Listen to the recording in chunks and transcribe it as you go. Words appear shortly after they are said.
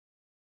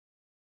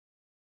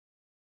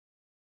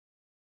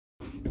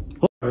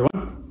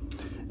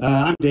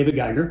I'm David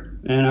Geiger,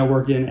 and I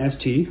work in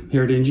ST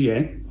here at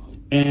NGA.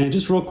 And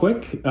just real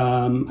quick,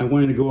 I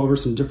wanted to go over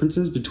some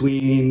differences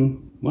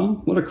between,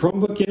 well, what a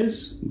Chromebook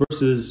is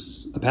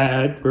versus a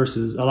pad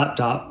versus a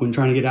laptop when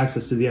trying to get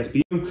access to the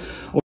SBU,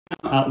 or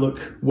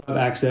Outlook Web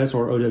Access,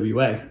 or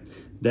OWA,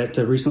 that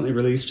recently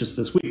released just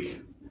this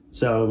week.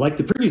 So like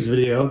the previous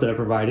video that I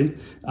provided,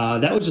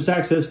 that was just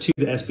access to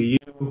the SBU.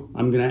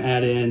 I'm going to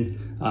add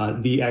in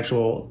the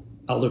actual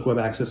Outlook Web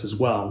Access as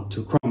well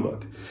to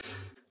Chromebook.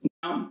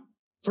 Now,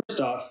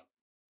 first off,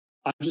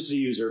 I'm just a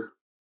user.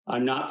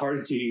 I'm not part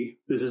of T.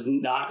 This is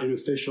not an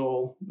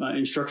official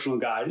instructional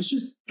guide. It's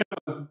just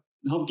kind of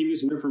help give you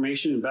some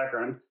information and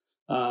background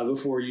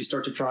before you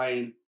start to try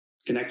and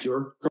connect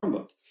your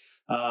Chromebook.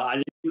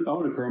 I didn't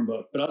own a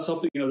Chromebook, but I was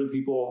helping other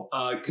people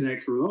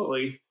connect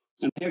remotely,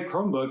 and they had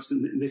Chromebooks,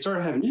 and they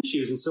started having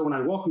issues. And so when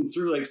I walked them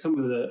through like some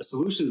of the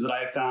solutions that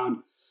I have found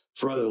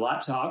for other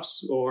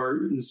laptops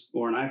or an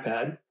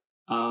iPad,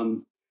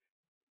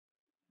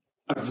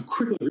 I've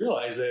quickly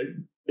realized that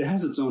it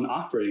has its own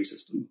operating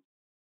system,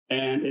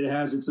 and it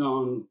has its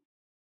own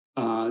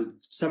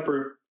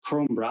separate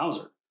Chrome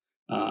browser,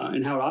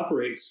 and how it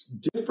operates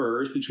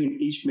differs between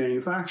each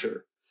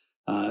manufacturer.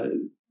 I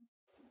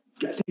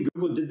think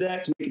Google did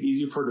that to make it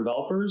easier for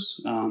developers,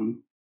 kind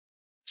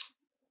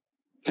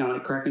of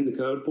like cracking the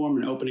code for them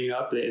and opening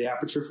up the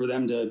aperture for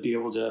them to be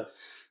able to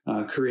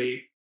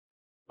create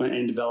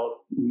and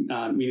develop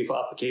meaningful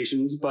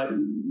applications. But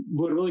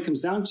what it really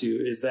comes down to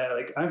is that,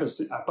 like, I went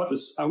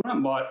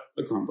and bought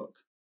a Chromebook.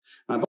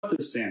 I bought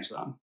this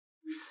Samsung,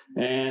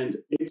 and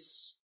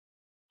it's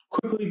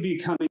quickly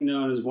becoming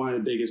known as one of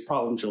the biggest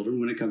problem children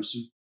when it comes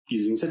to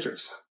using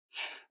Citrix.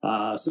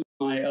 Some of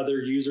my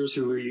other users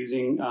who are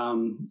using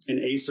an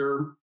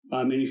Acer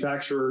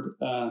manufactured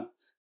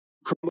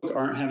Chromebook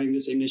aren't having the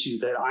same issues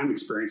that I'm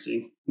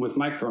experiencing with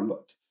my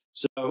Chromebook.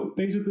 So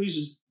basically,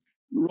 just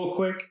real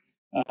quick,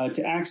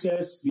 to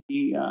access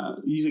the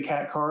use a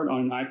CAT card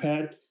on an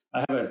iPad,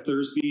 I have a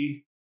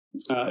Thursby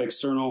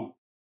external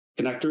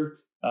connector.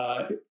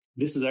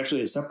 This is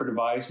actually a separate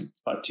device. It's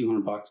about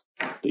 $200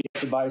 that you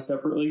have to buy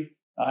separately.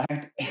 I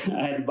had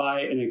to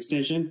buy an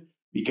extension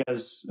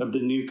because of the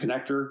new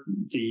connector,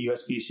 the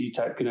USB-C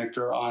type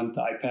connector on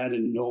the iPad,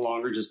 and no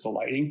longer just the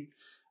Lightning.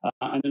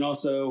 And then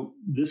also,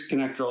 this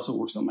connector also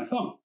works on my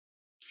phone.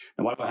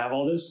 And why do I have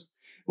all this?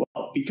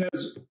 Well,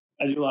 because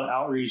I do a lot of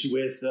outreach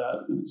with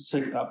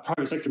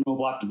private sector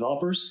mobile app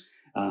developers.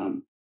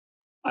 I'd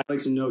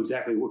like to know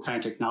exactly what kind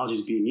of technology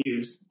is being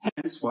used.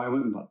 Hence why I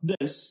went and bought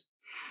this.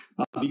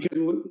 Because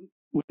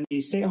when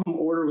the stay-at-home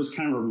order was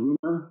kind of a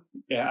rumor,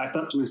 I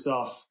thought to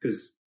myself,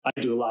 because I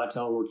do a lot of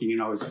teleworking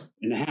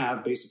and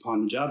have based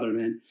upon the job that I'm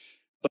in,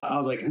 but I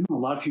was like, I know a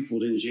lot of people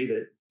at NGA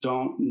that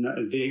don't know,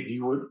 they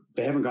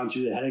haven't gone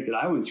through the headache that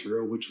I went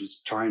through, which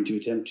was trying to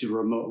attempt to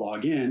remote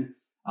log in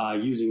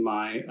using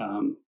my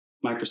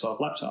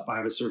Microsoft laptop. I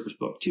have a Surface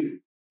Book 2.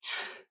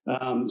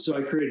 So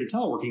I created a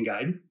teleworking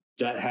guide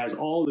that has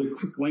all the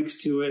quick links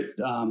to it,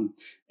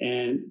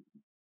 and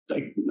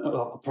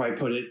I'll probably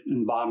put it in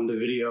the bottom of the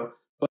video.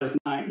 But if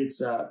not,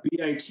 it's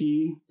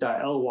bit.ly/2,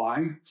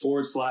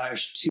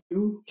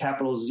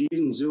 capital Z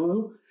in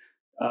Zulu,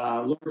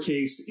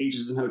 lowercase h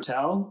as in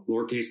hotel,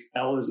 lowercase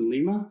l as in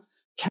Lima,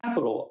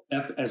 capital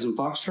F as in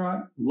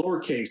Foxtrot,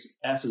 lowercase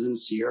s as in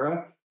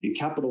Sierra, and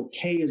capital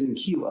K as in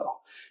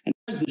Kilo. And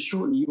as the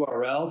shortened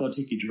URL, they'll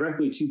take you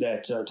directly to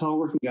that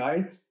teleworking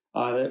guide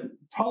that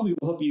probably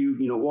will help you,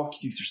 walk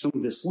you through some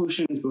of the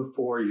solutions both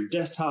for your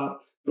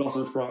desktop, but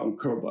also for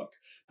Chromebook.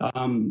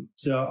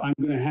 So I'm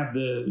going to have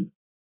the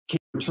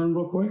camera turn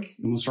real quick,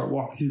 and we'll start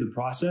walking through the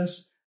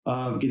process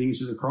of getting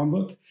into the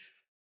Chromebook.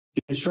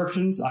 The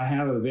instructions I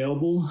have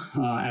available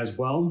as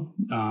well.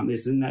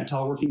 It's in that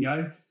teleworking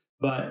guide,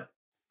 but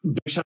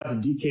big shout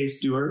out to DK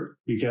Stewart,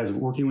 because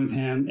working with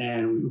him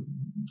and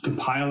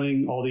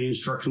compiling all the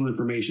instructional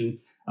information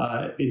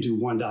into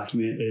one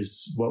document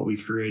is what we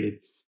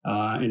created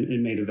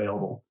and made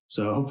available.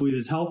 So hopefully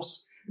this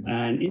helps.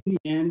 And in the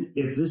end,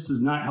 if this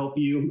does not help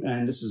you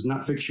and this does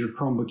not fix your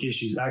Chromebook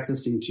issues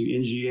accessing to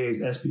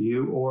NGA's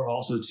SBU or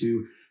also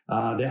to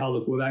the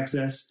Outlook Web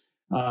Access,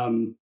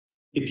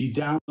 if you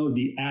download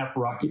the app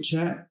Rocket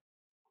Chat,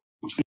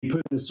 and you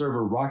put in the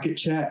server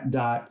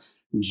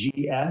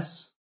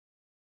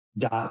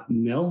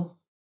rocketchat.gs.mil,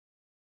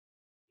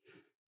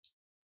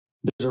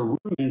 there's a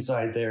room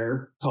inside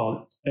there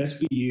called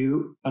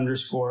SBU_OWA.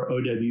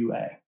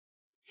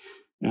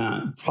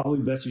 Probably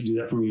best if you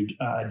do that from your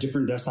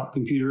different desktop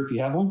computer if you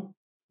have one,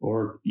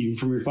 or even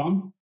from your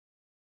phone.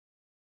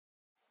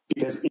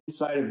 Because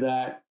inside of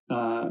that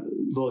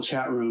little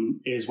chat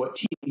room is what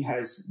T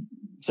has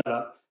set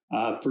up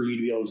for you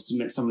to be able to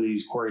submit some of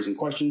these queries and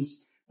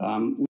questions.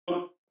 We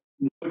don't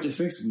know what to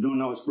fix. We don't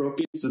know what's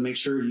broken. So make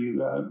sure you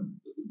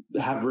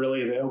have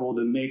really available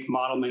the make,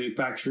 model,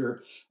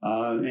 manufacturer,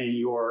 and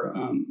your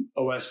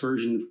OS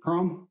version of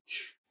Chrome.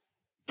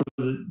 For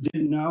those that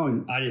didn't know,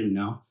 and I didn't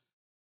know,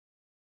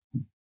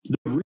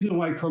 the reason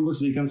why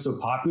Chromebooks become so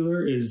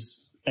popular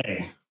is,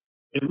 A,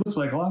 it looks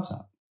like a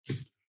laptop.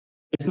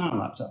 It's not a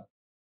laptop.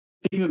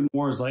 Think of it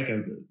more as like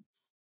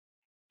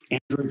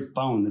Android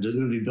phone that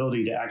doesn't have the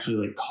ability to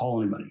actually like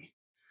call anybody.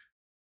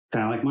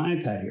 Kind of like my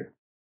iPad here.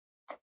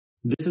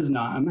 This is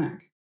not a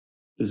Mac.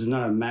 This is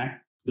not a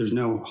Mac. There's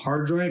no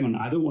hard drive on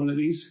either one of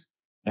these.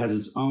 It has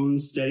its own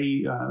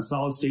steady,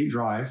 solid state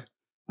drive.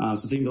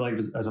 So think of it like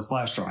as a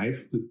flash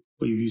drive,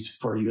 what you use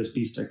for a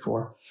USB stick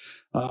for.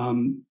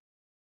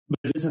 But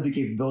it does have the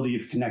capability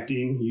of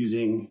connecting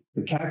using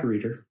the CAC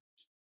reader.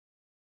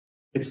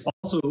 It's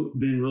also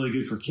been really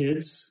good for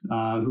kids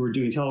who are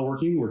doing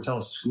teleworking or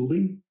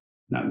teleschooling,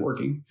 not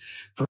working,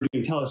 for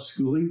doing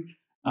teleschooling.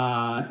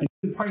 And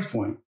the price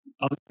point,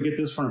 I'll get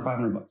this for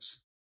 $500.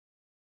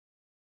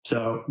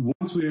 So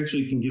once we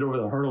actually can get over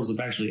the hurdles of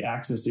actually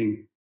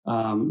accessing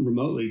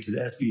remotely to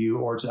the SBU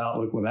or to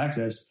Outlook Web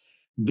Access,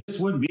 this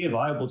would be a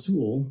viable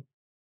tool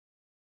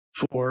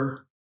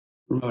for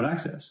remote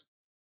access.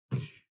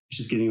 It's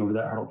just getting over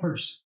that hurdle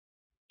first.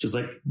 Just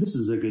like this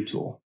is a good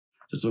tool.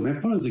 Just like my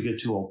phone is a good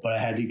tool, but I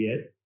had to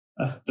get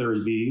a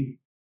Thursby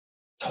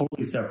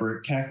totally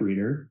separate CAC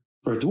reader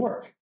for it to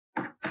work.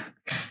 Now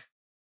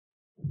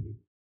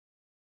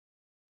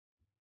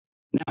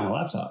my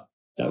laptop,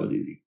 that was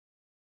easy.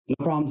 No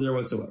problems there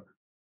whatsoever.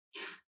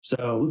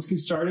 So let's get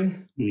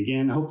started. And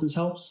again, I hope this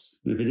helps.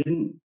 And if it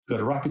didn't, go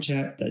to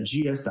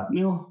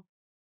rocketchat.gs.mil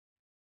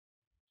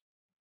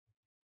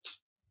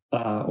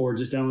or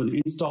just download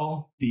and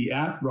install the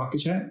app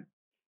RocketChat.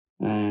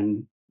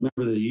 And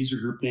remember the user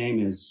group name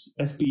is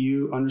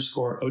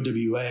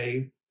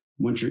SBU_OWA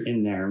once you're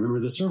in there. Remember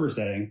the server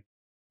setting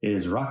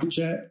is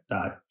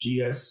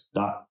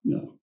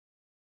rocketchat.gs.mil.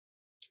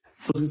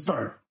 So let's get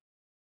started.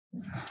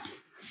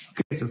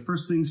 Okay, so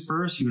first things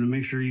first, you want to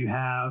make sure you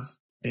have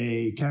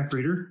a CAC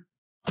reader.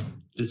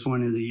 This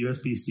one is a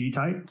USB-C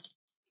type.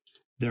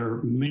 There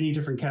are many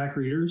different CAC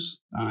readers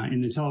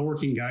in the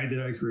teleworking guide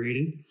that I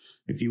created.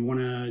 If you want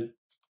to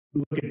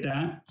look at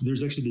that,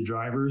 there's actually the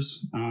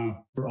drivers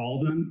for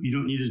all of them. You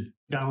don't need to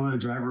download a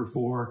driver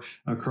for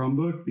a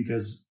Chromebook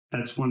because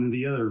that's one of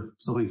the other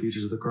selling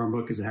features of the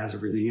Chromebook because it has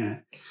everything in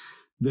it.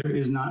 There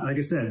is not, like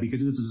I said,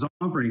 because it's its own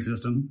operating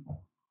system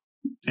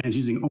and it's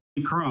using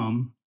only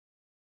Chrome,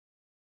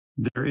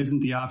 there isn't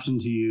the option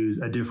to use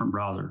a different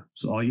browser.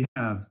 So all you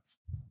have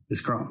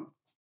is Chrome.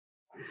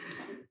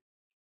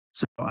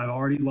 So I've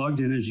already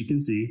logged in, as you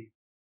can see,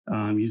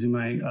 using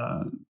my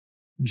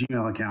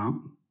Gmail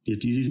account.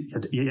 You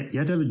have to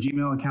have a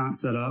Gmail account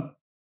set up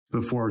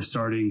before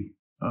starting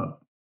a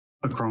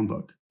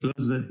Chromebook. For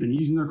those that have been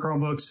using their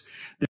Chromebooks,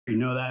 they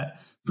already know that.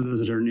 For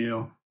those that are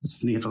new, that's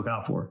something you have to look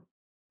out for.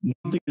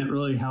 One thing that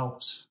really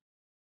helped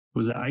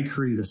was that I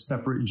created a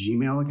separate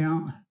Gmail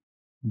account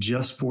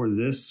just for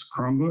this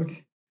Chromebook,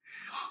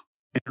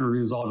 and it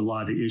resolved a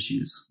lot of the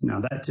issues. Now,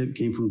 that tip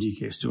came from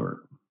DK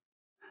Stewart.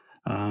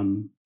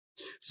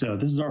 So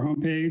this is our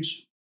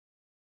homepage.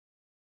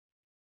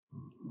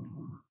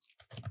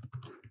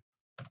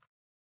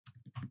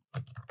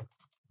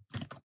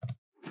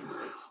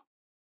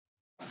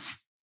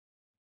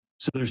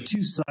 So there's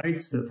two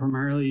sites that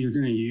primarily you're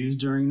going to use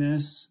during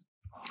this.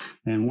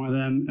 And one of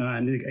them,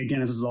 and again,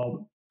 this is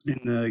all in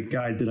the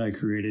guide that I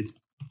created.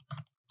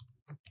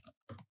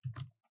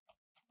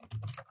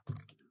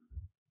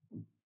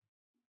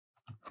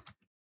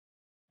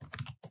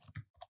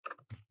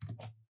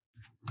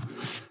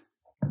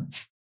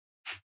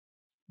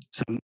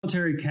 So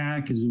military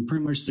CAC has been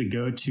pretty much the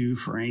go-to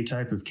for any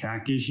type of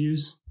CAC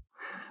issues.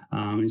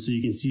 And so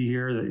you can see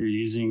here that you're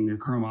using the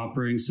Chrome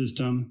operating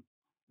system.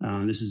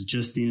 This is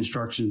just the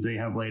instructions they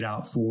have laid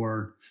out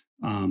for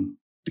the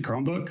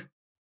Chromebook.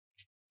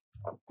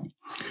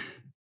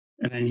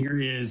 And then here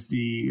is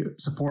the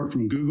support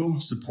from Google,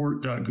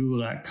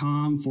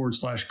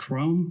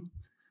 support.google.com/Chrome.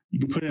 You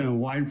can put in a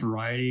wide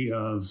variety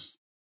of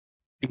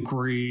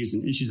inquiries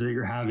and issues that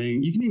you're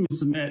having. You can even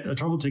submit a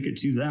trouble ticket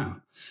to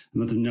them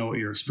and let them know what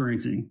you're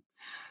experiencing.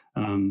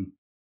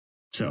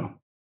 So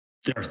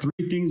there are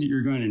three things that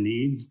you're going to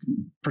need.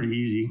 Pretty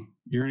easy.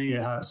 You're going to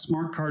need a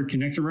Smart Card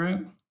Connector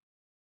app,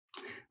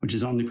 which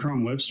is on the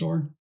Chrome Web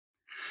Store.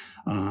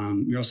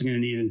 You're also going to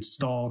need an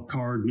Install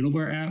Card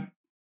Middleware app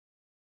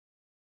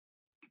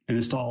and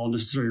install all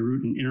necessary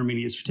root and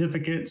intermediate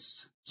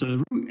certificates. So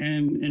the root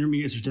and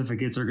intermediate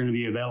certificates are going to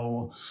be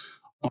available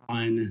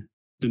on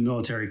the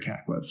military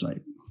CAC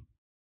website.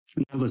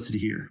 And they're listed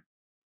here.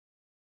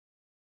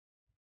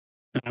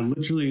 And I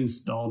literally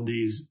installed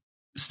these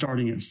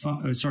starting at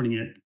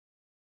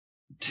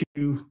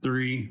 2,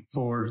 3,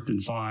 4,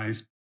 then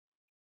 5,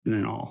 and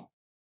then all.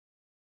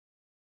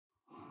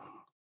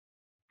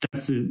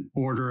 That's the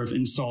order of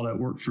install that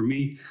worked for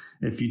me.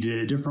 If you did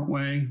it a different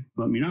way,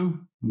 let me know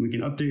and we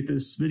can update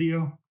this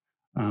video.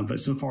 But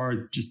so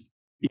far, just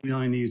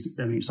installing these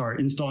at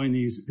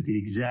the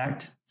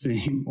exact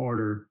same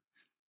order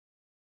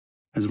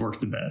has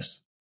worked the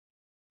best.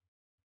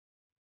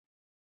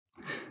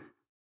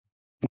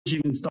 Once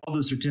you've installed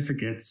those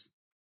certificates,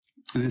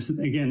 and this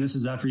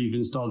is after you've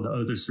installed the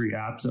other 3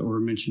 apps that were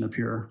mentioned up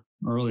here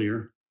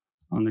earlier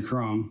on the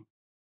Chrome.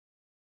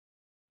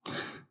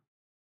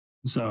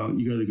 So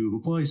you go to the Google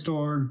Play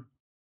Store.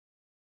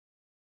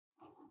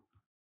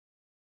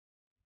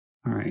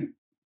 All right.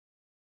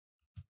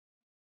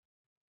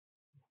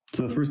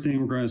 So the first thing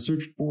we're going to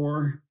search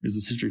for is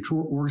the Citrix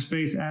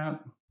Workspace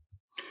app,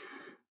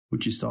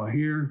 which you saw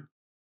here.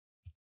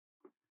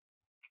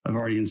 I've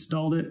already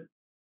installed it.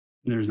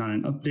 There's not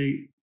an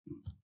update.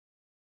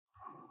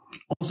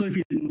 Also, if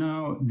you didn't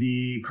know,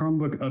 the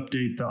Chromebook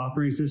update, the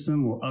operating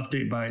system will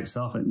update by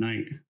itself at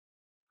night.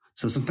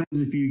 So sometimes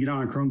if you get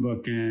on a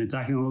Chromebook and it's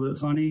acting a little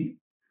bit funny,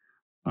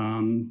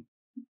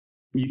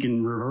 you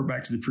can revert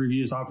back to the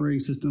previous operating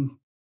system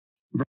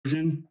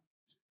version.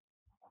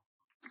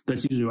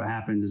 That's usually what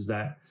happens, is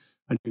that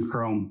a new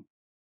Chrome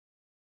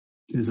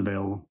is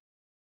available.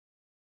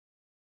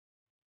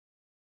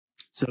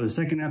 So the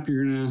second app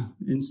you're going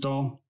to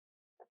install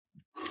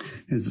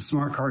is the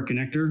Smart Card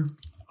Connector.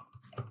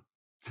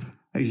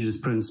 I usually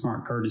just put in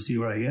Smart Card to see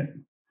what I get.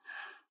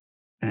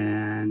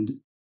 And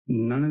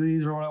none of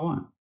these are what I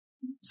want.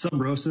 Sub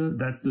Rosa,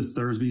 that's the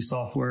Thursby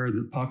software,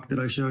 the puck that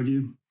I showed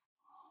you.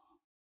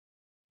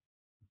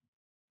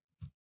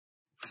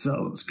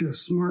 So let's go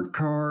Smart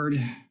Card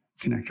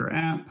Connector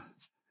app.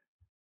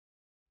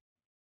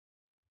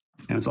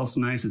 And it's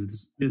also nice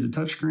is a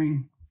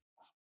touchscreen.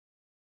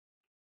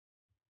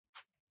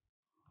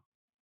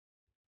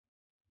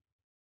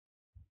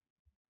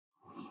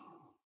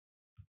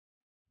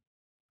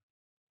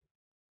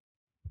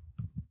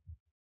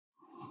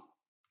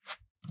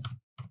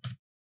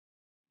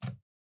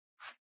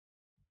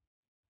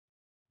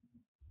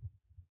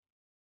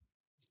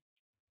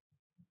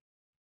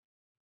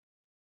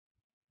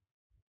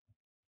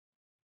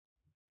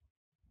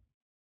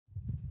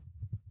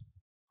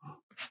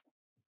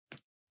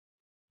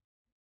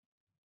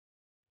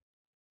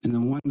 And the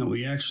one that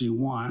we actually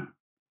want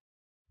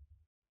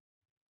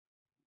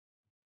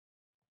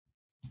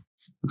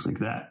looks like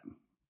that.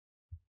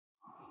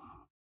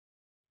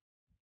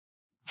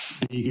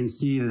 And you can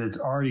see that it's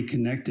already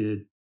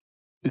connected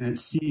and it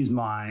sees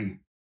my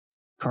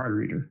card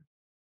reader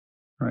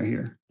right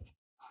here.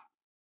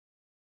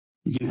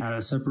 You can add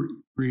a separate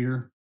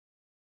reader,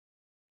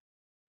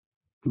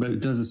 but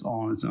it does this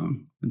all on its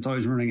own. It's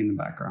always running in the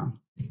background,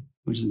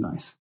 which is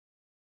nice.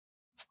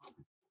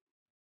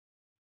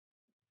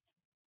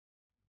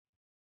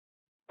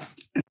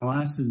 And the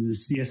last is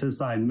the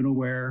CSSI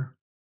middleware.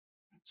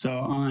 So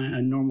on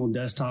a normal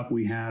desktop,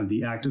 we have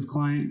the active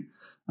client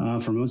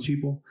for most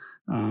people.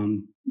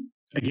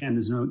 Again,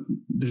 there's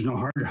no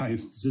hard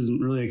drive. This isn't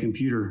really a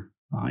computer,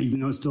 even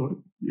though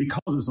it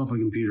calls itself a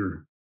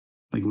computer.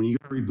 Like when you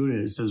go to reboot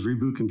it, it says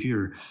reboot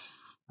computer.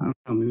 I don't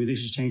know, maybe they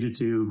should change it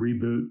to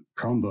reboot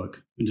Chromebook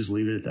and just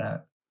leave it at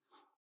that.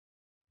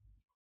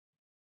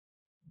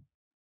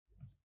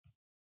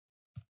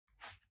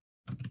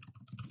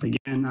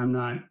 Again, I'm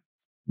not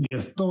the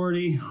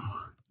authority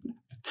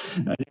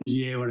at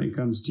NGA when it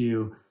comes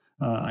to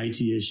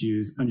IT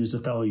issues. I'm just a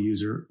fellow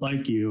user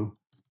like you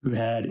who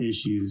had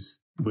issues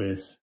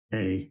with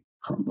a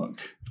Chromebook.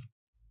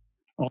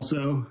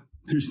 Also,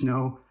 there's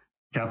no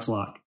caps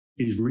lock.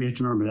 You have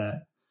to remember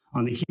that.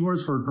 On the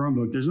keyboards for a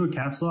Chromebook, there's no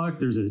caps lock.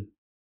 There's a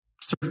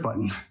search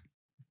button.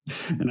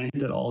 And I hit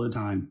that all the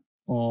time.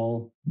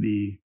 All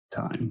the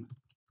time.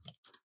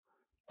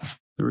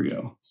 There we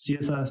go.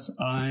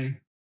 CSSI,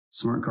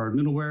 Smart Card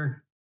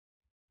Middleware.